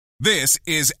This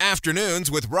is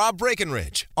Afternoons with Rob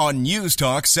Breckenridge on News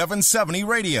Talk 770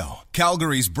 Radio,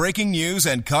 Calgary's breaking news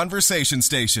and conversation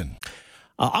station.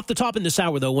 Off the top in this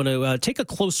hour, though, I want to take a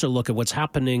closer look at what's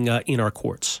happening in our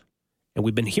courts. And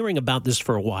we've been hearing about this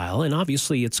for a while, and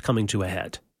obviously it's coming to a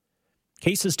head.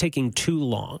 Cases taking too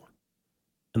long.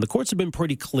 And the courts have been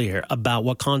pretty clear about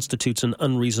what constitutes an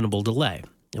unreasonable delay.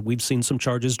 And we've seen some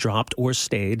charges dropped or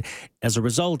stayed as a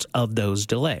result of those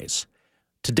delays.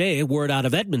 Today, word out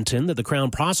of Edmonton that the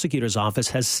Crown Prosecutor's Office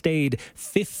has stayed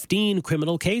 15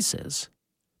 criminal cases,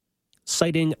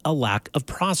 citing a lack of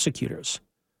prosecutors.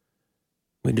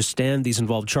 We understand these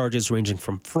involve charges ranging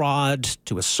from fraud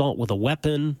to assault with a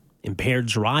weapon, impaired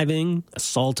driving,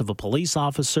 assault of a police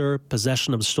officer,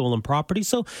 possession of stolen property,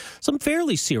 so some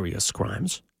fairly serious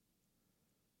crimes.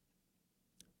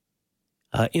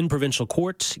 In provincial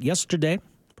court yesterday,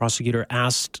 the prosecutor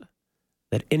asked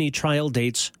that any trial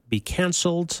dates be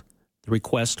canceled. The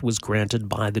request was granted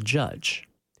by the judge.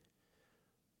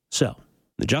 So,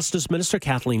 the Justice Minister,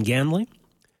 Kathleen Ganley,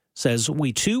 says,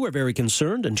 we too are very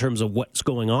concerned in terms of what's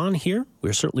going on here.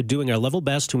 We're certainly doing our level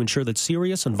best to ensure that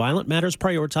serious and violent matters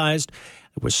prioritized.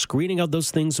 We're screening out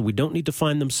those things that we don't need to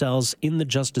find themselves in the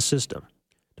justice system,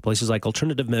 to places like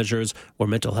alternative measures or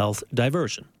mental health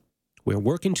diversion. We're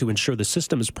working to ensure the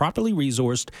system is properly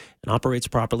resourced and operates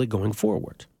properly going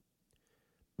forward.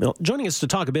 Now, joining us to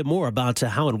talk a bit more about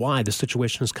how and why the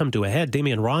situation has come to a head,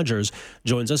 Damien Rogers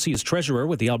joins us. He is treasurer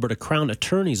with the Alberta Crown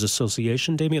Attorneys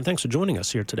Association. Damien, thanks for joining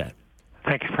us here today.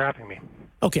 Thank you for having me.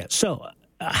 Okay, so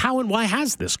how and why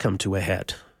has this come to a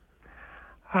head?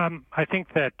 I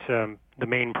think that the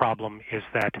main problem is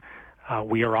that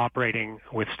we are operating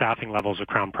with staffing levels of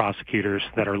Crown prosecutors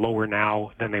that are lower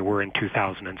now than they were in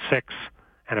 2006.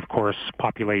 And of course,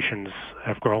 populations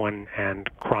have grown and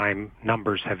crime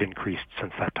numbers have increased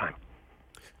since that time.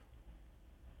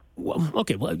 Well,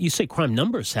 okay, well, you say crime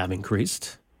numbers have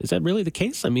increased. Is that really the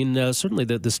case? I mean, certainly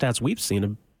the stats we've seen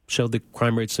have showed that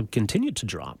crime rates have continued to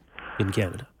drop in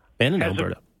Canada and in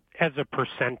Alberta. As a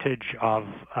percentage of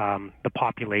the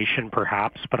population,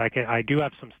 perhaps, but I do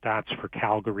have some stats for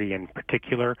Calgary in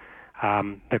particular.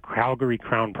 The Calgary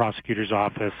Crown Prosecutor's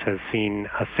Office has seen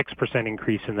a 6%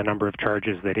 increase in the number of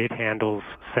charges that it handles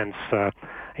since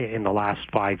in the last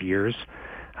 5 years.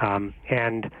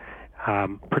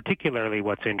 Particularly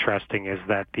what's interesting is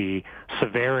that the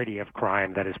severity of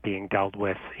crime that is being dealt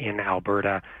with in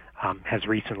Alberta has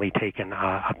recently taken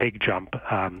a big jump.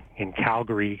 In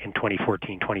Calgary in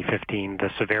 2014-2015, the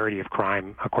severity of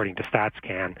crime, according to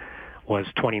StatsCan, was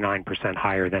 29%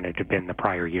 higher than it had been the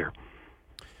prior year.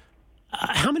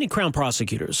 How many Crown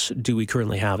prosecutors do we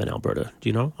currently have in Alberta? Do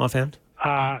you know offhand?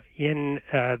 In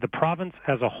the province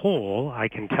as a whole, I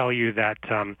can tell you that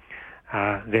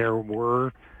there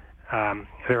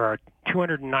are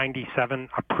 297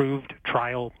 approved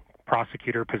trial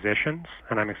prosecutor positions,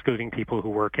 and I'm excluding people who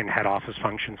work in head office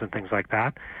functions and things like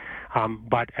that.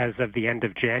 But as of the end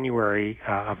of January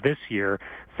of this year,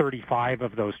 35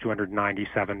 of those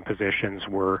 297 positions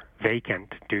were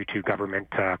vacant due to government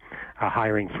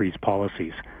hiring freeze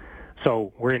policies.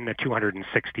 So we're in the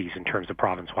 260s in terms of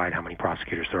province-wide how many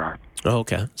prosecutors there are.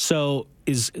 Okay. So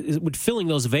would filling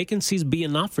those vacancies be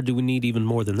enough, or do we need even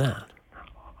more than that?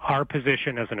 Our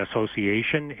position as an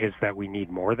association is that we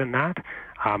need more than that.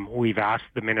 We've asked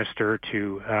the minister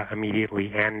to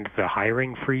immediately end the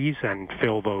hiring freeze and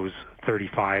fill those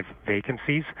 35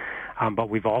 vacancies. But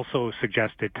we've also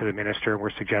suggested to the minister,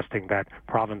 we're suggesting that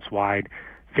province-wide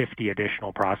 50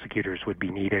 additional prosecutors would be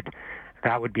needed.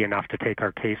 That would be enough to take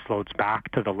our caseloads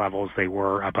back to the levels they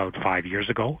were about 5 years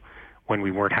ago when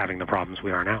we weren't having the problems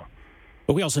we are now.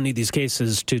 But we also need these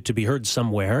cases to be heard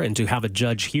somewhere and to have a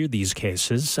judge hear these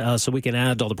cases so we can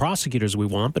add all the prosecutors we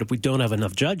want. But if we don't have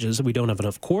enough judges and we don't have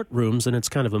enough courtrooms, then it's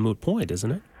kind of a moot point,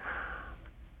 isn't it?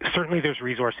 Certainly there's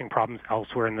resourcing problems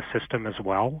elsewhere in the system as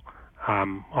well.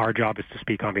 Our job is to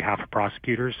speak on behalf of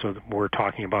prosecutors, so we're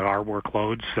talking about our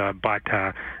workloads. But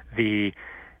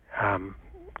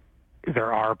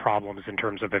there are problems in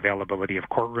terms of availability of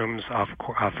courtrooms,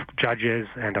 of judges,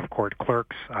 and of court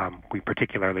clerks. We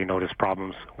particularly notice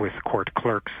problems with court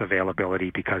clerks' availability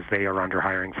because they are under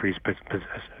hiring freeze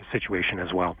situation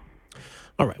as well.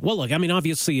 All right. Well, look, I mean,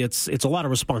 obviously it's a lot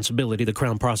of responsibility the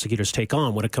Crown prosecutors take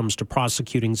on when it comes to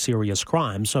prosecuting serious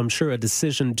crimes. So I'm sure a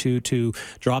decision to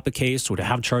drop a case or to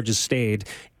have charges stayed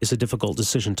is a difficult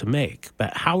decision to make.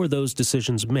 But how are those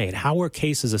decisions made? How are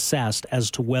cases assessed as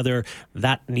to whether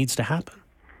that needs to happen?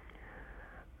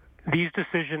 These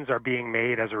decisions are being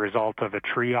made as a result of a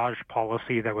triage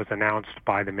policy that was announced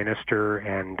by the minister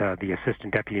and the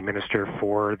assistant deputy minister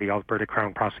for the Alberta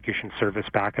Crown Prosecution Service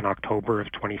back in October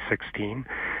of 2016.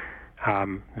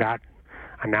 That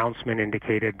announcement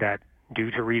indicated that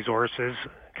due to resources,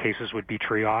 cases would be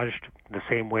triaged the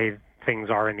same way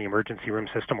things are in the emergency room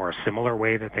system, or a similar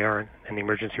way that they are in the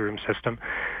emergency room system.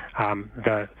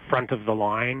 The front of the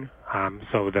line,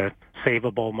 so the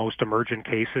savable, most emergent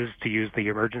cases, to use the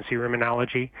emergency room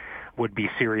analogy, would be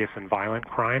serious and violent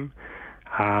crime,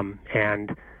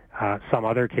 and some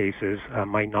other cases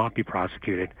might not be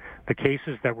prosecuted. The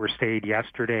cases that were stayed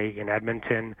yesterday in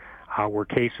Edmonton were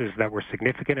cases that were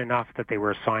significant enough that they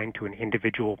were assigned to an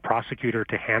individual prosecutor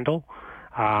to handle,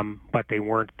 but they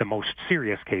weren't the most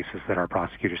serious cases that our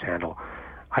prosecutors handle.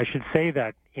 I should say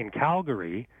that in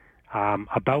Calgary,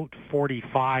 about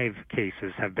 45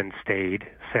 cases have been stayed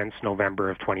since November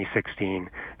of 2016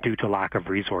 due to lack of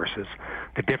resources.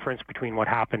 The difference between what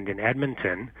happened in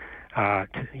Edmonton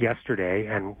yesterday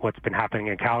and what's been happening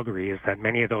in Calgary is that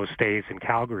many of those stays in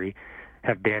Calgary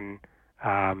have been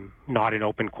not in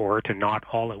open court and not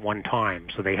all at one time,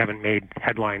 so they haven't made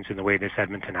headlines in the way this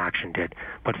Edmonton action did.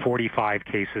 But 45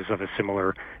 cases of a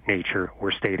similar nature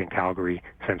were stayed in Calgary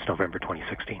since November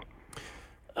 2016.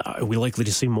 Are we likely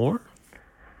to see more?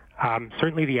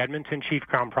 Certainly the Edmonton Chief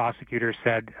Crown Prosecutor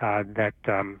said that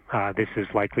this is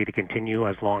likely to continue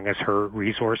as long as her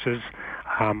resources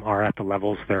are at the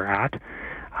levels they're at.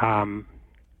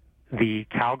 The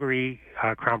Calgary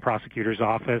Crown Prosecutor's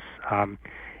Office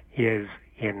is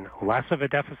in less of a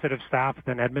deficit of staff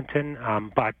than Edmonton,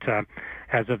 but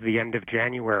as of the end of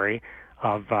January,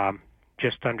 of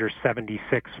just under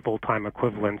 76 full-time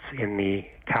equivalents in the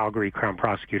Calgary Crown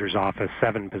Prosecutor's Office,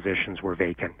 7 positions were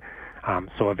vacant.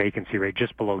 So a vacancy rate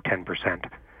just below 10%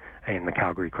 in the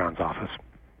Calgary Crown's office.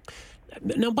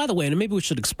 Now, by the way, and maybe we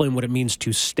should explain what it means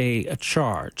to stay a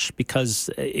charge, because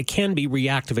it can be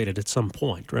reactivated at some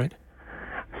point, right?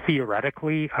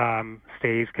 Theoretically,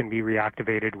 stays can be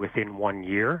reactivated within 1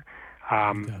 year.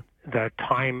 Okay. The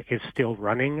time is still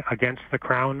running against the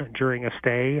Crown during a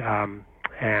stay,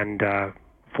 and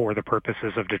for the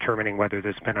purposes of determining whether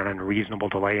there's been an unreasonable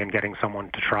delay in getting someone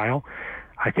to trial.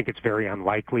 I think it's very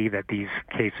unlikely that these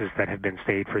cases that have been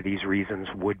stayed for these reasons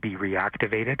would be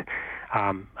reactivated.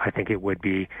 I think it would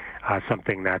be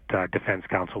something that defense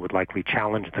counsel would likely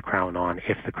challenge the Crown on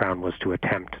if the Crown was to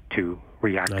attempt to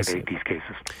reactivate these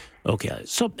cases. Okay,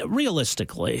 so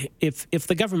realistically, if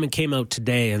the government came out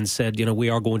today and said, you know, we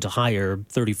are going to hire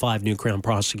 35 new Crown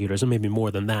prosecutors, and maybe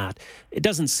more than that, it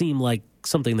doesn't seem like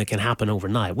something that can happen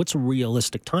overnight. What's a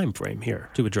realistic time frame here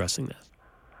to addressing this?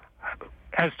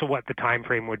 As to what the time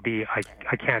frame would be,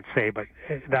 I can't say, but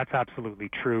that's absolutely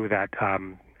true that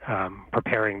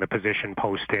preparing the position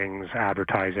postings,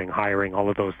 advertising, hiring, all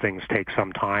of those things take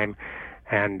some time,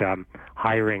 and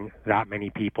hiring that many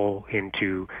people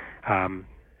into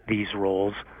these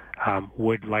roles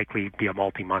would likely be a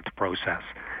multi-month process.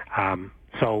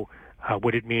 So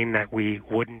would it mean that we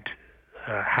wouldn't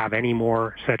have any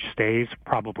more such stays?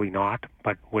 Probably not,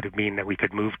 but would it mean that we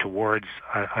could move towards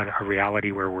a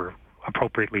reality where we're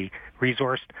appropriately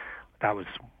resourced? That was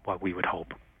what we would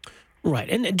hope. Right.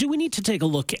 And do we need to take a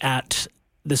look at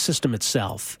the system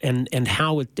itself and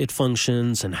how it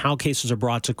functions and how cases are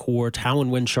brought to court, how and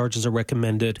when charges are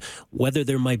recommended, whether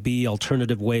there might be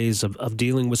alternative ways of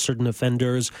dealing with certain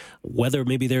offenders, whether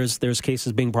maybe there's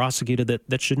cases being prosecuted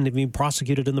that shouldn't have been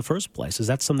prosecuted in the first place? Is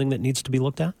that something that needs to be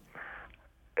looked at?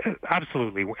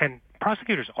 Absolutely. And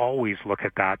prosecutors always look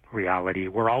at that reality.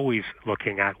 We're always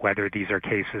looking at whether these are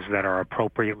cases that are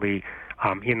appropriately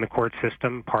in the court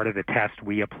system. Part of the test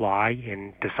we apply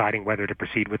in deciding whether to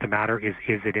proceed with the matter is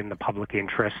it in the public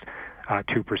interest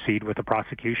to proceed with the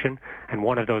prosecution? And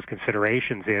one of those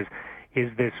considerations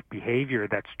is this behavior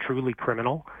that's truly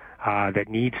criminal, that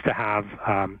needs to have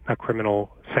a criminal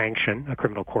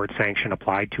court sanction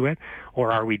applied to it?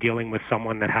 Or are we dealing with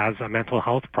someone that has a mental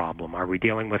health problem? Are we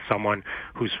dealing with someone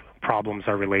whose problems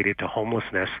are related to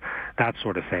homelessness, that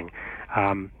sort of thing?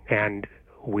 And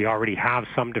we already have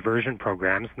some diversion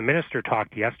programs. The minister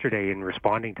talked yesterday in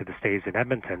responding to the stays in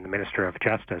Edmonton. The Minister of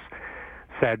Justice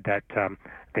said that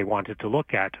they wanted to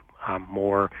look at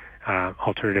more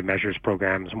alternative measures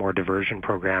programs, more diversion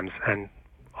programs, and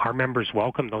our members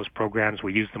welcome those programs.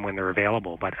 We use them when they're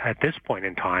available. But at this point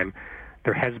in time,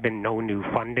 there has been no new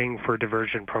funding for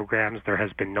diversion programs. There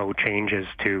has been no changes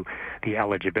to the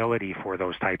eligibility for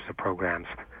those types of programs.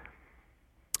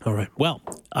 All right. Well,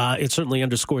 it certainly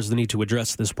underscores the need to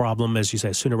address this problem, as you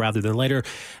say, sooner rather than later.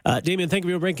 Damien, thank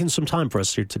you for making some time for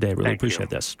us here today. Really appreciate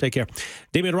this. Take care.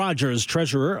 Damien Rogers,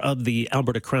 treasurer of the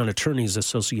Alberta Crown Attorneys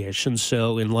Association.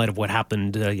 So in light of what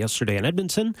happened yesterday in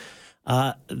Edmonton,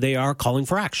 they are calling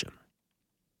for action.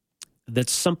 that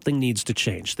something needs to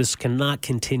change. This cannot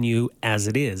continue as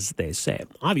it is, they say.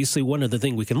 Obviously, one other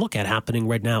thing we can look at happening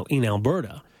right now in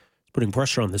Alberta, putting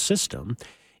pressure on the system,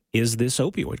 is this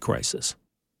opioid crisis.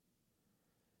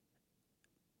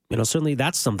 Certainly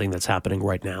that's something that's happening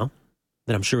right now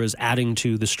that I'm sure is adding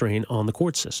to the strain on the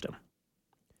court system.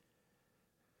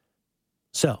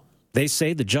 So, they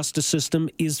say the justice system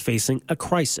is facing a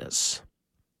crisis.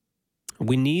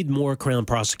 We need more Crown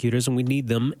prosecutors, and we need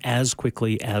them as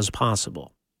quickly as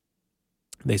possible.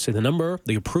 They say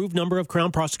the approved number of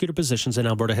Crown prosecutor positions in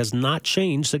Alberta has not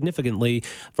changed significantly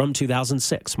from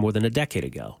 2006, more than a decade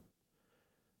ago.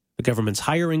 The government's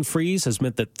hiring freeze has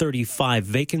meant that 35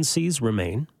 vacancies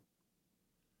remain,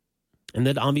 and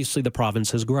that obviously the province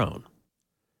has grown,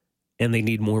 and they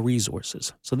need more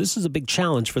resources. So this is a big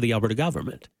challenge for the Alberta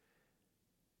government.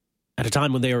 At a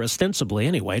time when they are ostensibly,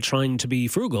 anyway, trying to be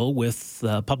frugal with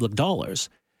public dollars,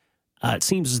 it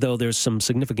seems as though there's some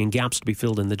significant gaps to be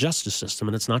filled in the justice system,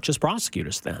 and it's not just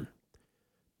prosecutors then,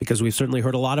 because we've certainly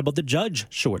heard a lot about the judge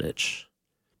shortage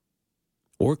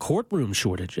or courtroom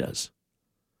shortages.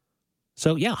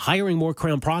 So, yeah, hiring more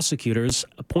Crown prosecutors,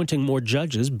 appointing more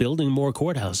judges, building more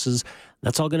courthouses,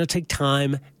 that's all going to take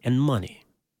time and money.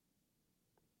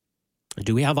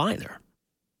 Do we have either?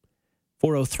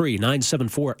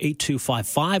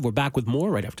 403-974-8255. We're back with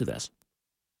more right after this.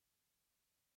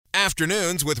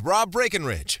 Afternoons with Rob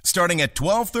Breckenridge, starting at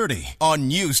 12:30 on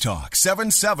News Talk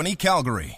 770 Calgary.